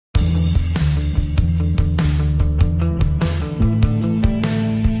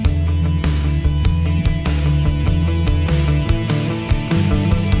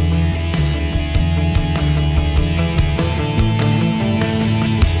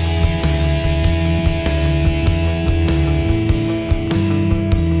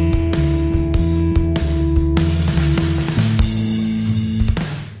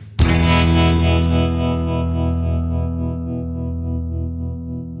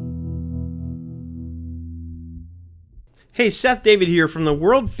Hey, Seth David here from the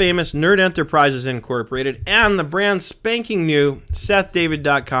world-famous Nerd Enterprises Incorporated and the brand spanking new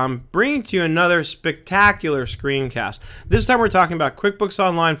SethDavid.com, bringing to you another spectacular screencast. This time we're talking about QuickBooks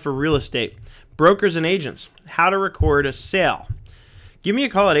Online for real estate, brokers and agents, how to record a sale. Give me a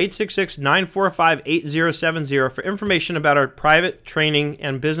call at 866-945-8070 for information about our private training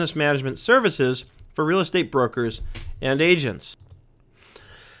and business management services for real estate brokers and agents.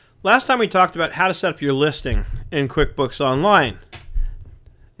 Last time we talked about how to set up your listing in QuickBooks Online,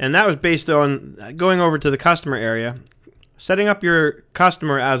 and that was based on going over to the customer area, setting up your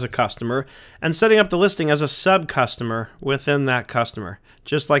customer as a customer, and setting up the listing as a sub-customer within that customer,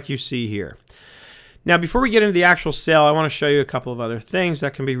 just like you see here. Now, before we get into the actual sale, I want to show you a couple of other things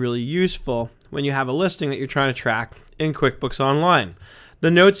that can be really useful when you have a listing that you're trying to track in QuickBooks Online. The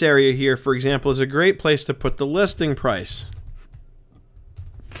notes area here, for example, is a great place to put the listing price.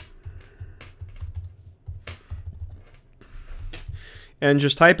 And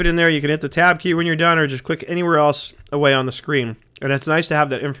just type it in there. You can hit the tab key when you're done or just click anywhere else away on the screen. And it's nice to have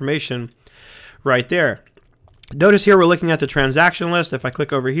that information right there. Notice here we're looking at the transaction list. If I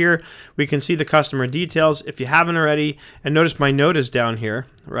click over here, we can see the customer details if you haven't already. And notice my note is down here,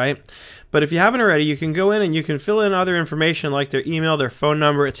 right? But if you haven't already, you can go in and you can fill in other information like their email, their phone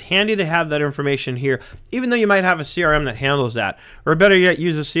number. It's handy to have that information here, even though you might have a CRM that handles that. Or better yet,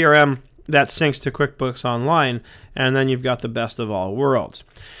 use a CRM that syncs to QuickBooks Online, and then you've got the best of all worlds.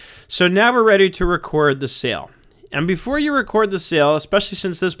 So now we're ready to record the sale. And before you record the sale, especially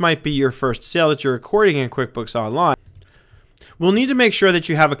since this might be your first sale that you're recording in QuickBooks Online, we'll need to make sure that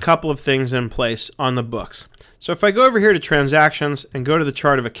you have a couple of things in place on the books. So if I go over here to Transactions and go to the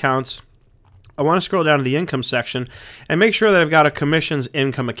Chart of Accounts, I want to scroll down to the income section and make sure that I've got a commissions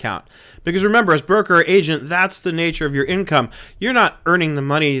income account. Because remember, as broker or agent, that's the nature of your income. You're not earning the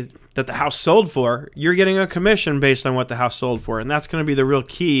money that the house sold for. You're getting a commission based on what the house sold for. And that's going to be the real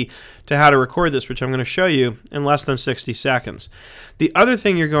key to how to record this, which I'm going to show you in less than 60 seconds. The other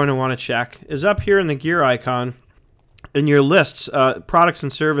thing you're going to want to check is up here in the gear icon in your lists, products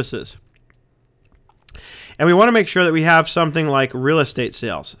and services. And we want to make sure that we have something like real estate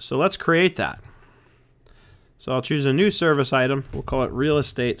sales. So let's create that. So I'll choose a new service item. We'll call it real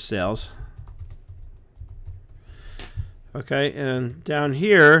estate sales. Okay, and down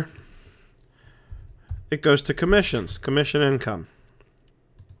here, it goes to commissions, commission income.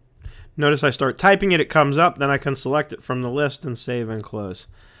 Notice I start typing it, it comes up, then I can select it from the list and save and close.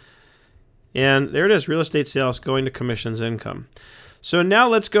 And there it is, real estate sales going to commissions income. So now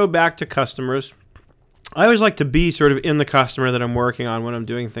let's go back to customers. I always like to be sort of in the customer that I'm working on when I'm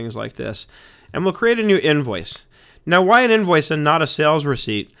doing things like this. And we'll create a new invoice. Now, why an invoice and not a sales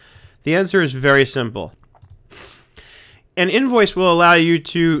receipt? The answer is very simple. An invoice will allow you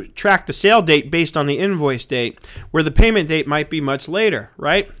to track the sale date based on the invoice date, where the payment date might be much later,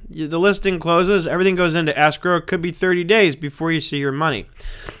 right? The listing closes, everything goes into escrow. It could be 30 days before you see your money.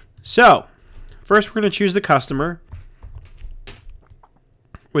 So, first we're going to choose the customer,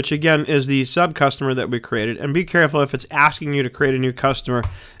 which again is the sub-customer that we created. And be careful if it's asking you to create a new customer.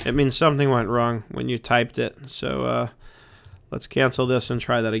 It means something went wrong when you typed it. So let's cancel this and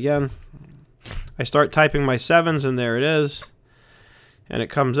try that again. I start typing my 7s and there it is. And it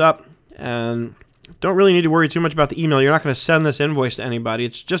comes up. And don't really need to worry too much about the email. You're not going to send this invoice to anybody.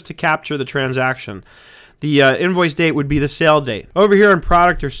 It's just to capture the transaction. The invoice date would be the sale date. Over here in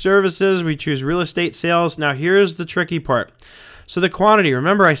product or services, we choose real estate sales. Now here's the tricky part. So the quantity,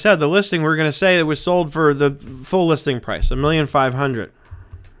 remember I said the listing we're going to say it was sold for the full listing price, $1,500,000.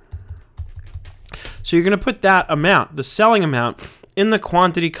 So you're going to put that amount, the selling amount, in the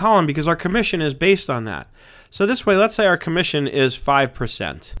quantity column because our commission is based on that. So this way, let's say our commission is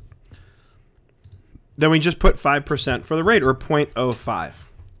 5%. Then we just put 5% for the rate, or 0.05.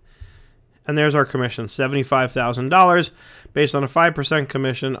 And there's our commission, $75,000 based on a 5%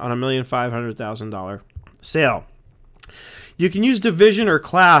 commission on a $1,500,000 sale. You can use division or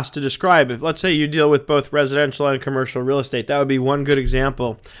class to describe it. Let's say you deal with both residential and commercial real estate. That would be one good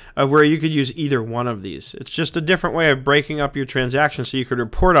example of where you could use either one of these. It's just a different way of breaking up your transactions so you could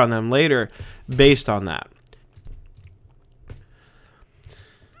report on them later based on that.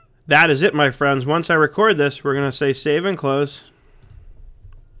 That is it, my friends. Once I record this, we're going to say save and close.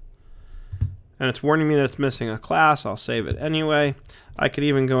 And it's warning me that it's missing a class. I'll save it anyway. I could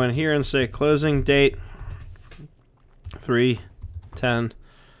even go in here and say closing date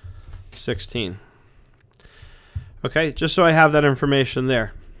 3/10/16. Okay, just so I have that information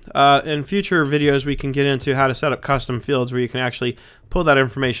there. In future videos, we can get into how to set up custom fields where you can actually pull that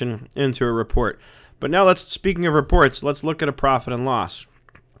information into a report. But now speaking of reports, let's look at a profit and loss.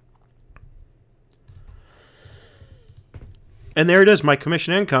 And there it is, my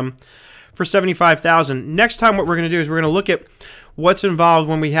commission income for $75,000. Next time what we're going to do is we're going to look at what's involved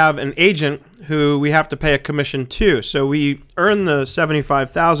when we have an agent who we have to pay a commission to. So we earn the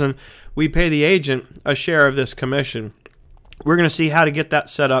 $75,000, we pay the agent a share of this commission. We're going to see how to get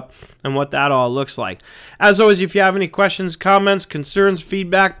that set up and what that all looks like. As always, if you have any questions, comments, concerns,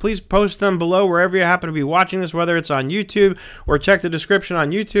 feedback, please post them below wherever you happen to be watching this, whether it's on YouTube or check the description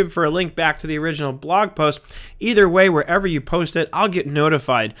on YouTube for a link back to the original blog post. Either way, wherever you post it, I'll get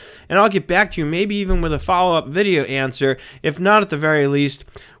notified. And I'll get back to you, maybe even with a follow-up video answer, if not at the very least,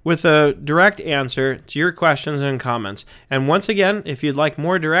 with a direct answer to your questions and comments. And once again, if you'd like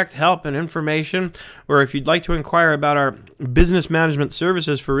more direct help and information, or if you'd like to inquire about our business management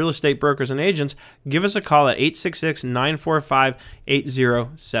services for real estate brokers and agents, give us a call at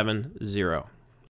 866-945-8070.